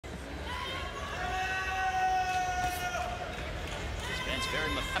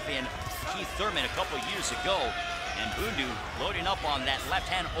very champion Keith Thurman a couple years ago. And Bundu loading up on that left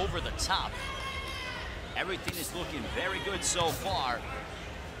hand over the top. Everything is looking very good so far,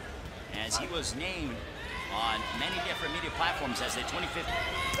 as he was named on many different media platforms as the 25th.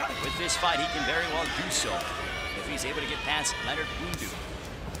 With this fight, he can very well do so if he's able to get past Leonard Bundu.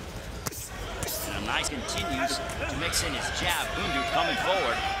 And Nice continues to mix in his jab. Bundu coming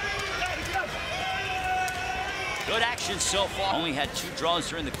forward. Good action so far. Only had 2 draws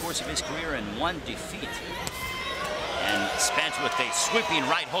during the course of his career and 1 defeat. And Spence with a sweeping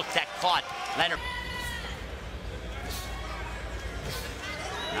right hook that caught Leonard.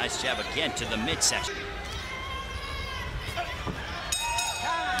 Nice jab again to the midsection.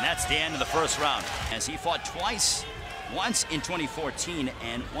 And that's the end of the first round, as he fought twice, once in 2014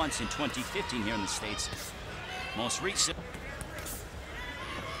 and once in 2015 here in the States. Most recent.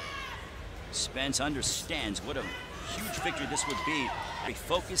 Spence understands what a huge victory this would be. A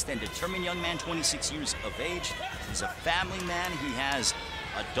focused and determined young man, 26 years of age. He's a family man. He has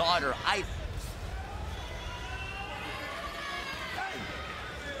a daughter.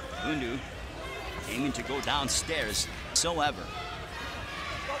 Bundu aiming to go downstairs whatsoever.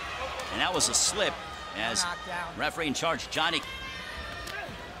 And that was a slip, as referee in charge, Johnny.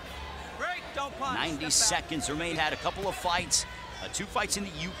 90 seconds remain. Had a couple of fights, 2 fights in the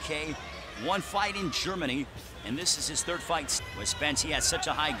UK, 1 fight in Germany, and this is his 3rd fight with Spence. He has such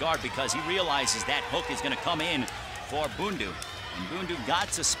a high guard because he realizes that hook is going to come in for Bundu. And Bundu got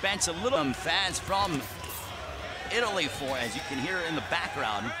to Spence a little. Fans from Italy for, as you can hear in the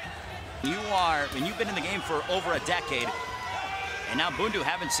background. When you've been in the game for over a decade, and now Bundu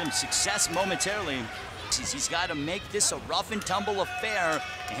having some success momentarily, he's got to make this a rough and tumble affair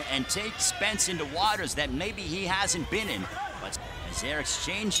and take Spence into waters that maybe he hasn't been in. But as they're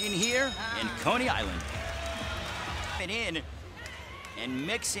exchanging here in Coney Island, in and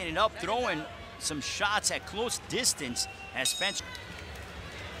mixing it up, throwing some shots at close distance as Spence.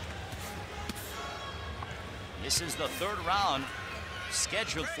 This is the 3rd round,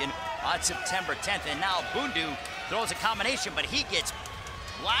 scheduled on September 10th, and now Bundu throws a combination, but he gets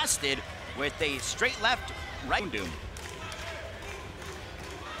blasted with a straight left right. Bundu.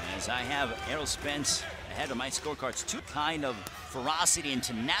 As I have Errol Spence ahead of my scorecards, 2 kind of ferocity and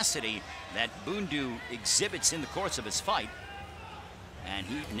tenacity that Bundu exhibits in the course of his fight. And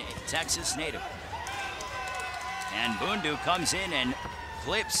he, Texas native. And Bundu comes in and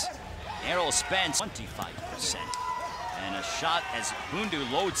clips Errol Spence 25%. And a shot as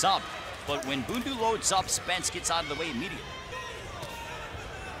Bundu loads up. But when Bundu loads up, Spence gets out of the way immediately.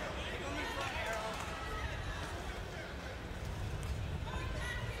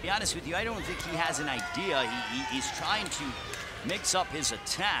 To be honest with you, I don't think he has an idea. He's trying to mix up his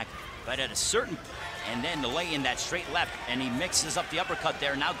attack, but at a certain, and then to lay in that straight left, and he mixes up the uppercut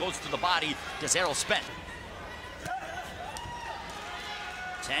there, now goes to the body, does Errol Spence.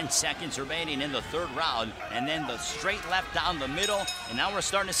 10 seconds remaining in the 3rd round, and then the straight left down the middle, and now we're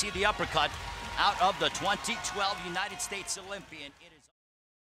starting to see the uppercut out of the 2012 United States Olympian. It is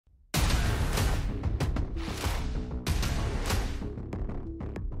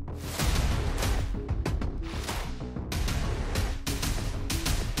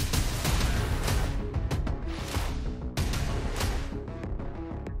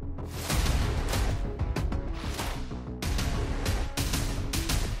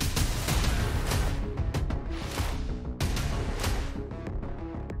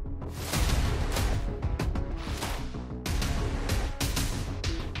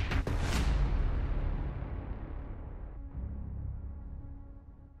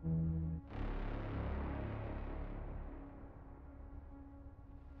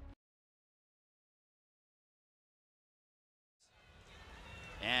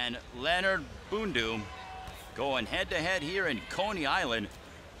and Leonard Bundu going head-to-head here in Coney Island.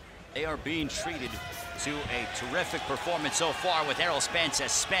 They are being treated to a terrific performance so far with Errol Spence,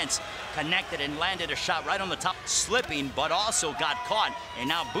 as Spence connected and landed a shot right on the top, slipping, but also got caught. And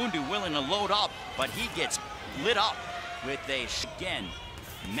now Bundu willing to load up, but he gets lit up with a again.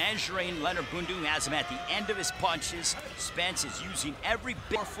 Measuring Leonard Bundu, has him at the end of his punches. Spence is using every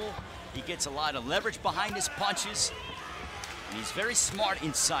bit. He gets a lot of leverage behind his punches. And he's very smart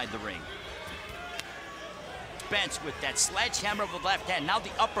inside the ring. Spence with that sledgehammer of the left hand. Now the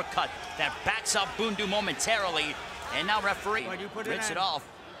uppercut that backs up Bundu momentarily. And now referee rips it off.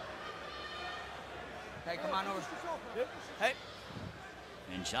 Hey, come on over. Hey.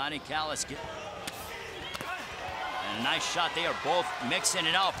 And Johnny Callis and a nice shot. They are both mixing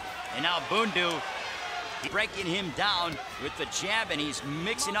it up. And now Bundu breaking him down with the jab, and he's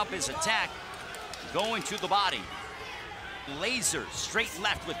mixing up his attack, going to the body. Laser, straight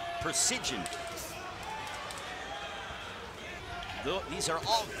left with precision. These are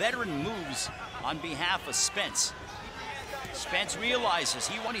all veteran moves on behalf of Spence. Spence realizes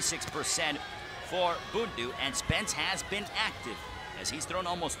he won 26% for Bundu, and Spence has been active as he's thrown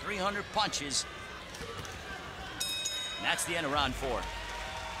almost 300 punches. And that's the end of round 4.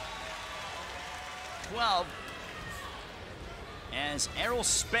 12, as Errol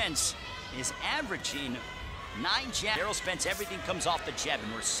Spence is averaging 9 jabs. Errol Spence, everything comes off the jab,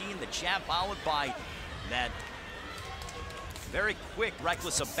 and we're seeing the jab followed by that very quick,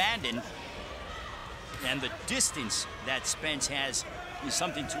 reckless abandon. And the distance that Spence has is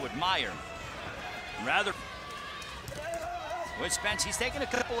something to admire. Rather, with Spence, he's taken a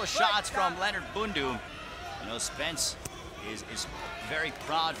couple of shots from Leonard Bundu. You know, Spence is a very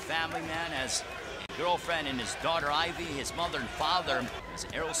proud family man, as a girlfriend and his daughter Ivy, his mother and father, as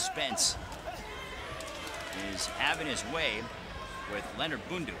Errol Spence is having his way with Leonard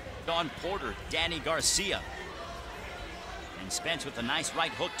Bundu. Don Porter, Danny Garcia. And Spence with a nice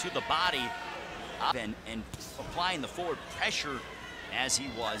right hook to the body and applying the forward pressure as he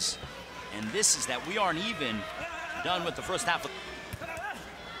was. And this is that we aren't even done with the first half.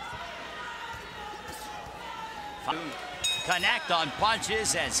 Connect on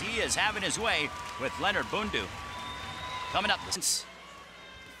punches as he is having his way with Leonard Bundu. Coming up,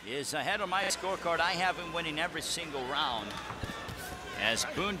 is ahead on my scorecard. I have him winning every single round. As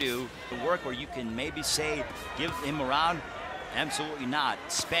Bundu, the work where you can maybe say, give him a round, absolutely not.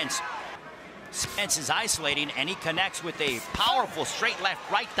 Spence is isolating, and he connects with a powerful straight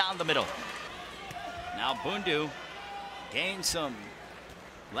left right down the middle. Now Bundu gains some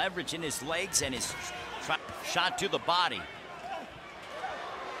leverage in his legs and his shot to the body.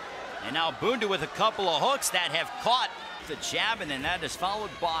 And now Bundu with a couple of hooks that have caught the jab, and then that is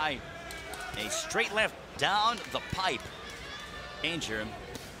followed by a straight left down the pipe. Danger.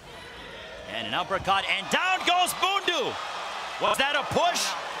 And an uppercut, and down goes Bundu. Was that a push?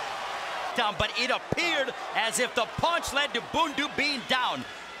 Down, but it appeared as if the punch led to Bundu being down.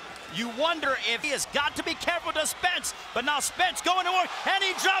 You wonder if he has got to be careful to Spence, but now Spence going to work, and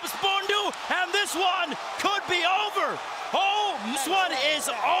he drops Bundu, and this one could be over. Oh, this one is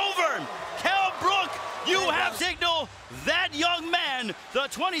over. Kell Brook, you have signaled that young man, the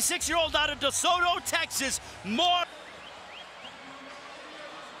 26-year-old out of DeSoto, Texas, more.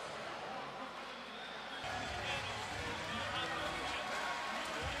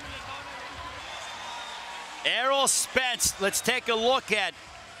 Errol Spence, let's take a look at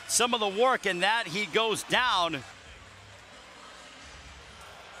some of the work in that. He goes down.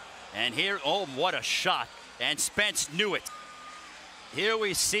 And here, oh, what a shot. And Spence knew it. Here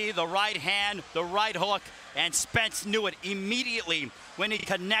we see the right hand, the right hook, and Spence knew it immediately when he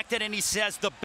connected, and he says the